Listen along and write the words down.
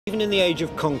Even in the age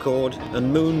of Concorde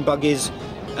and moon buggies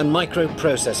and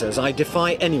microprocessors, I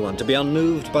defy anyone to be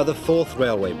unmoved by the fourth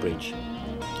railway bridge.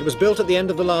 It was built at the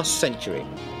end of the last century,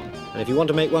 and if you want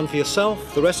to make one for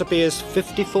yourself, the recipe is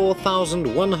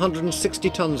 54,160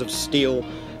 tons of steel,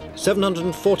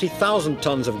 740,000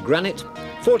 tons of granite,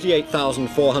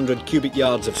 48,400 cubic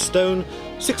yards of stone,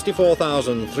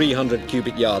 64,300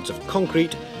 cubic yards of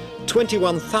concrete,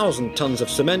 21,000 tons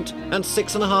of cement, and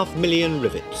 6.5 million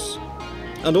rivets.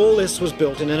 And all this was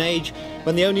built in an age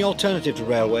when the only alternative to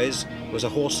railways was a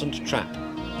horse and trap.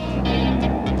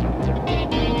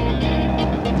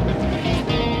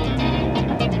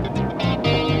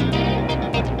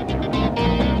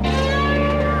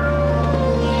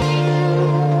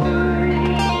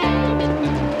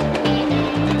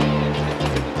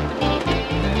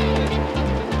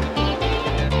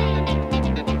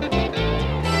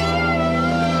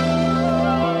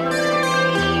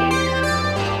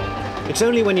 It's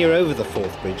only when you're over the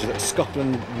Forth Bridge that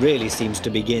Scotland really seems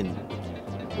to begin.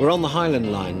 We're on the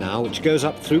Highland Line now, which goes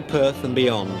up through Perth and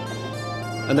beyond.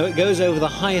 And though it goes over the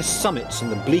highest summits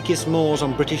and the bleakest moors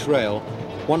on British rail,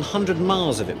 100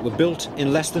 miles of it were built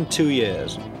in less than 2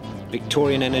 years.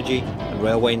 Victorian energy and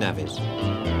railway navvies.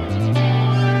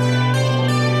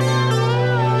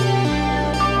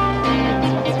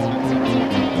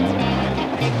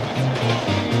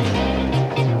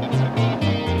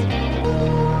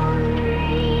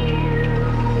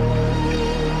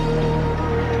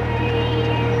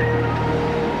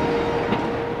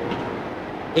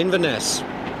 Inverness.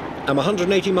 I'm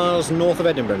 180 miles north of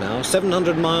Edinburgh now,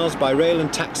 700 miles by rail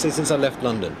and taxi since I left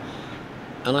London.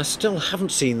 And I still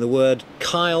haven't seen the word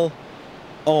Kyle,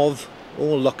 of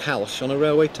or Lochhalsh on a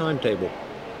railway timetable.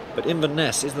 But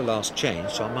Inverness is the last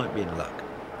change, so I might be in luck.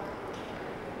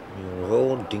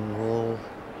 Dingwall,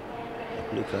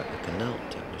 Luca, Canal,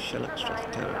 Shellak,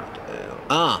 Strathcarron.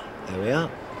 Ah, there we are.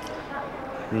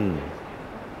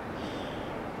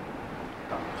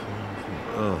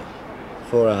 Oh.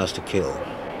 4 hours to kill.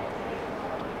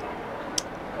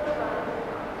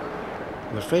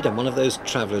 I'm afraid I'm one of those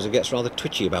travellers who gets rather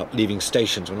twitchy about leaving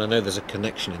stations when I know there's a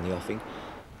connection in the offing.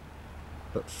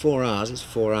 But 4 hours is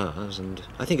 4 hours, and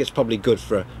I think it's probably good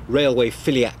for a railway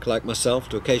philiac like myself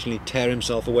to occasionally tear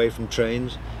himself away from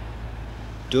trains,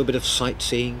 do a bit of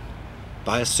sightseeing,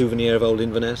 buy a souvenir of old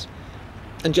Inverness,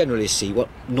 and generally see what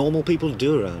normal people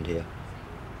do around here.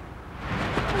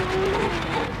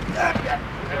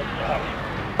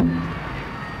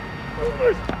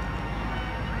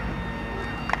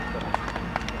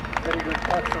 Very good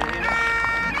touch from here.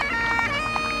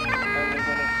 And we're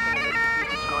going to see if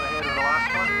it's gone ahead of the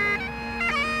last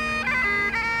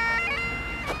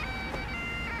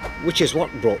one. Which is what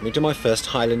brought me to my first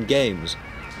Highland Games.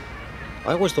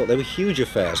 I always thought they were huge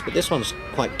affairs, but this one's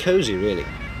quite cosy, really.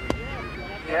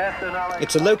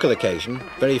 It's a local occasion,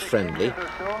 very friendly,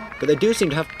 but they do seem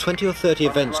to have 20 or 30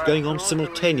 events going on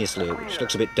simultaneously, which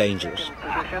looks a bit dangerous.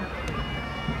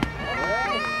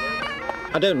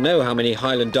 I don't know how many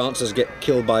Highland dancers get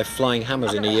killed by flying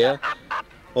hammers in a year,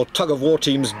 or tug-of-war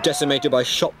teams decimated by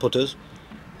shot putters,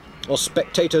 or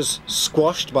spectators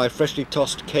squashed by freshly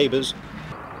tossed cabers.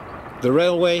 The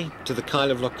railway to the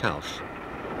Kyle of Lochhalsh.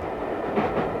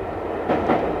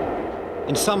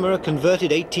 In summer, a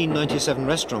converted 1897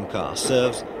 restaurant car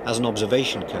serves as an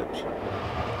observation coach.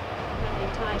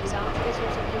 The tide is out. There's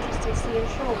also interesting sea and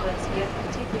shorebirds here,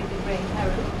 particularly the grey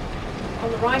heron.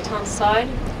 On the right-hand side,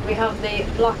 we have the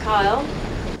Black Isle.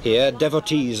 Here,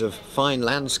 devotees of fine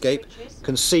landscape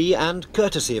can see, and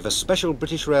courtesy of a special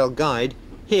British Rail guide,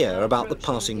 hear about the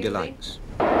passing delights.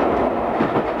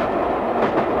 Yeah,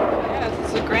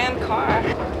 it's a grand car.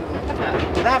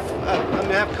 Do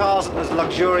they have cars as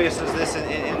luxurious as this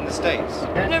in the States?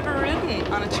 I've never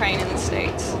ridden on a train in the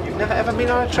States. You've never ever been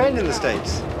on a train in the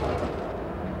States?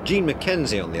 Jean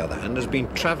Mackenzie, on the other hand, has been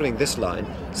travelling this line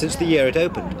since the year it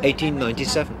opened,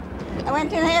 1897. I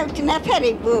went out in a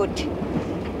ferry boat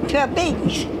to a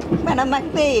one of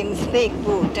McBain's big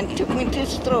boat, and took me to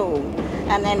Strow,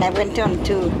 and then I went on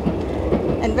to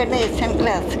Inverness and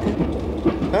Glasgow.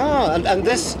 Ah, and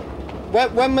this,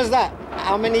 when was that?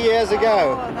 How many years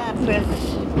ago? Oh, that was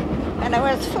when I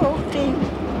was 14.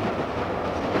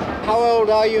 How old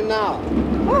are you now?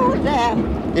 Oh, there.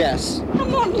 Yes.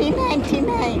 I'm only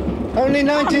 99. Only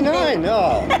 99?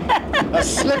 Oh, a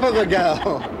slip of a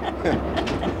girl.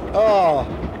 Oh.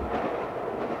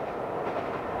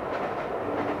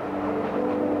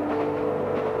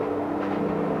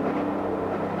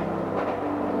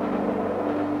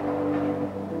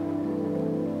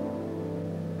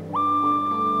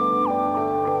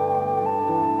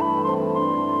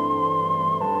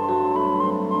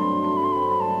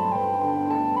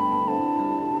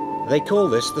 They call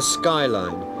this the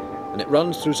Skyline, and it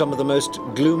runs through some of the most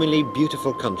gloomily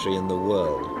beautiful country in the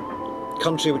world.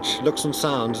 Country which looks and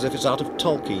sounds as if it's out of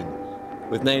Tolkien,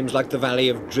 with names like the Valley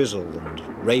of Drizzle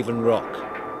and Raven Rock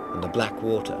and the Black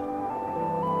Water.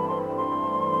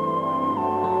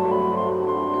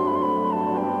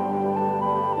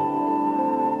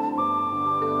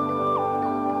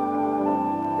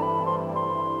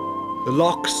 The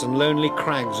lochs and lonely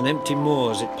crags and empty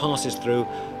moors it passes through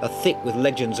are thick with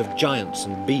legends of giants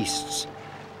and beasts,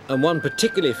 and one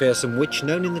particularly fearsome witch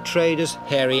known in the trade as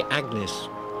Hairy Agnes.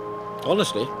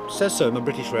 Honestly, it says so in my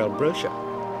British Rail brochure.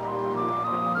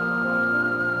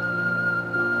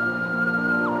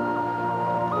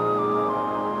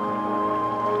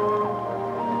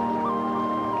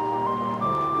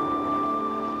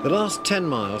 The last 10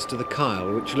 miles to the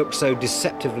Kyle, which looks so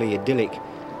deceptively idyllic,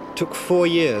 took 4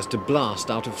 years to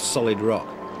blast out of solid rock.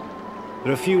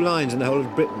 There are few lines in the whole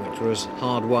of Britain which were as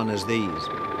hard won as these.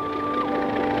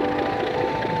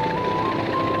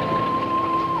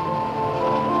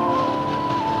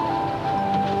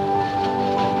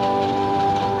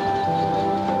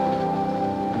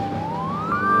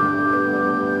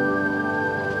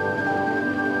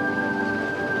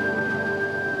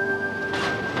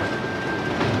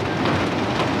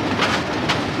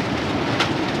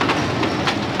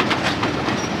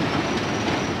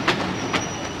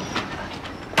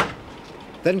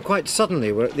 Then quite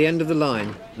suddenly we're at the end of the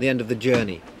line, the end of the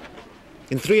journey.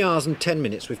 In 3 hours and 10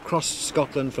 minutes we've crossed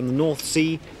Scotland from the North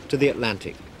Sea to the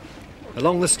Atlantic.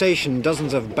 Along the station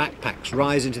dozens of backpacks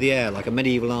rise into the air like a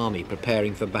medieval army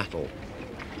preparing for battle.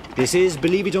 This is,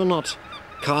 believe it or not,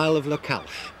 Kyle of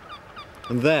Lochalsh.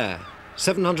 And there,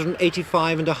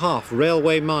 785.5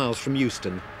 railway miles from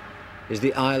Euston, is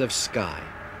the Isle of Skye.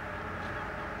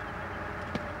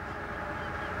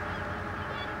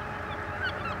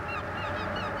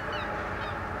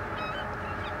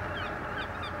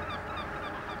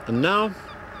 And now,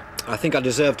 I think I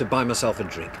deserve to buy myself a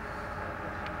drink.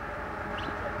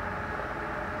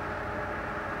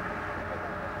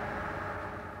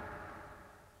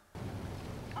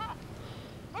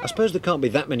 I suppose there can't be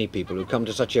that many people who come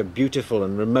to such a beautiful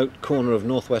and remote corner of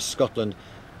northwest Scotland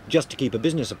just to keep a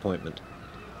business appointment,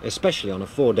 especially on a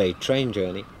 4-day train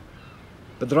journey.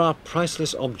 But there are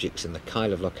priceless objects in the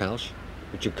Kyle of Lochalsh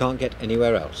which you can't get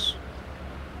anywhere else.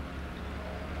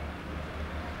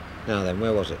 Now then,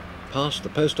 where was it? Past the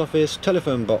post office,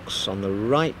 telephone box on the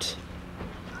right,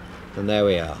 and there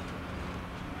we are.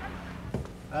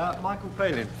 Michael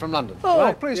Palin from London. Oh,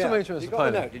 right? pleased to meet you, Mr. You got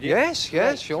Palin. the note, did you? Yes,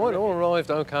 Right, sure, it all arrived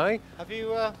okay. Have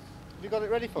you got it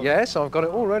ready for me? Yes, I've got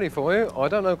it all ready for you. I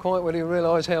don't know quite whether you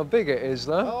realise how big it is,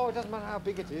 though. Oh, it doesn't matter how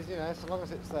big it is, you know, so long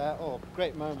as it's there. Oh,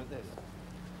 great moment this.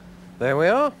 There we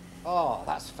are. Oh,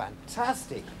 that's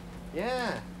fantastic.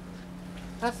 Yeah.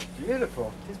 That's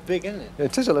beautiful. It's big, isn't it?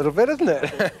 It is a little bit, isn't it?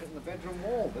 It's in the bedroom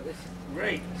wall, but this is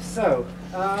great. So,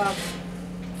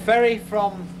 ferry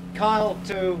from Kyle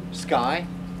to Skye,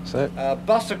 That's it.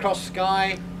 bus across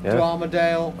Skye Yeah. to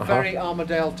Armadale, ferry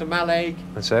Armadale to Mallaig,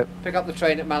 That's it. pick up the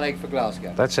train at Mallaig for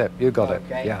Glasgow. That's it. You got it.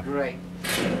 Okay, Yeah. great.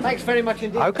 Thanks very much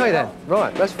indeed. Okay then.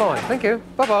 Right, that's fine. Thank you.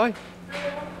 Bye-bye.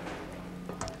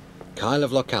 Kyle of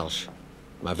Lochalsh,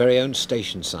 my very own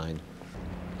station sign.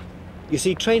 You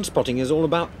see, train spotting is all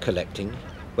about collecting,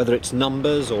 whether it's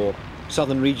numbers or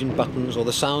Southern Region buttons or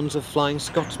the sounds of Flying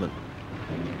Scotsman.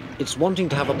 It's wanting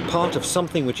to have a part of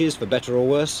something which is, for better or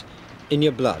worse, in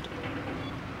your blood.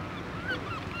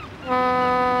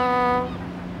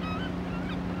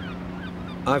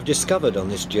 I've discovered on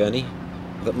this journey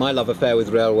that my love affair with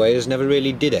railways never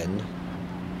really did end,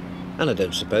 and I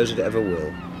don't suppose it ever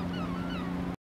will.